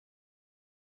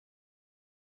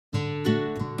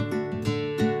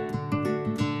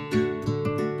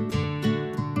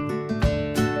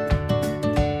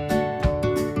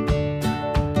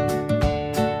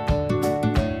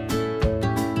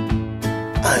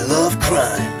I love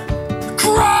crime.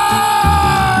 Crime!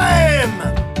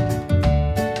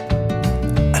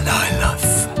 And I love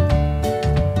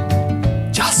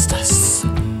justice.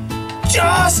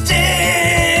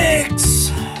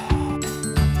 Justice!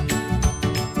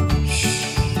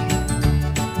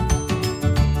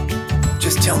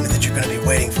 Just tell me that you're gonna be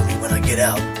waiting for me when I get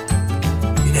out.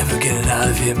 You're never getting out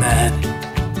of here, man.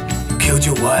 You killed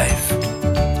your wife,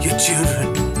 your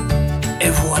children,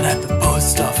 everyone at the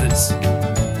post office,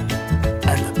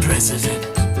 and the president.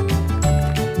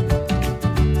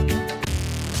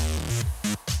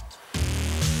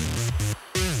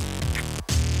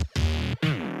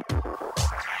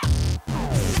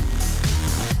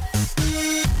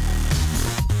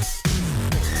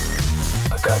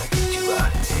 I gotta get you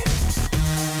out of here.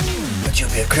 But you'll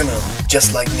be a criminal,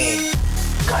 just like me.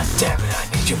 God damn it, I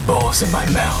need your balls in my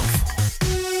mouth.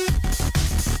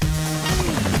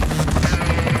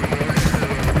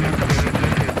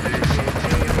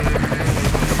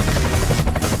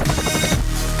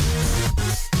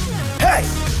 Hey!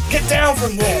 Get down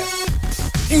from there!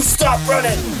 You stop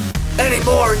running!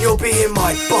 Anymore and you'll be in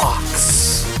my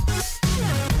box.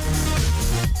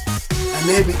 I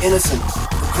may be innocent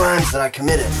of the crimes that I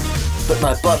committed, but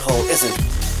my butthole isn't.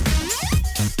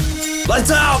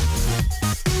 Lights out!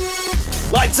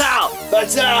 Lights out!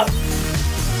 Lights out!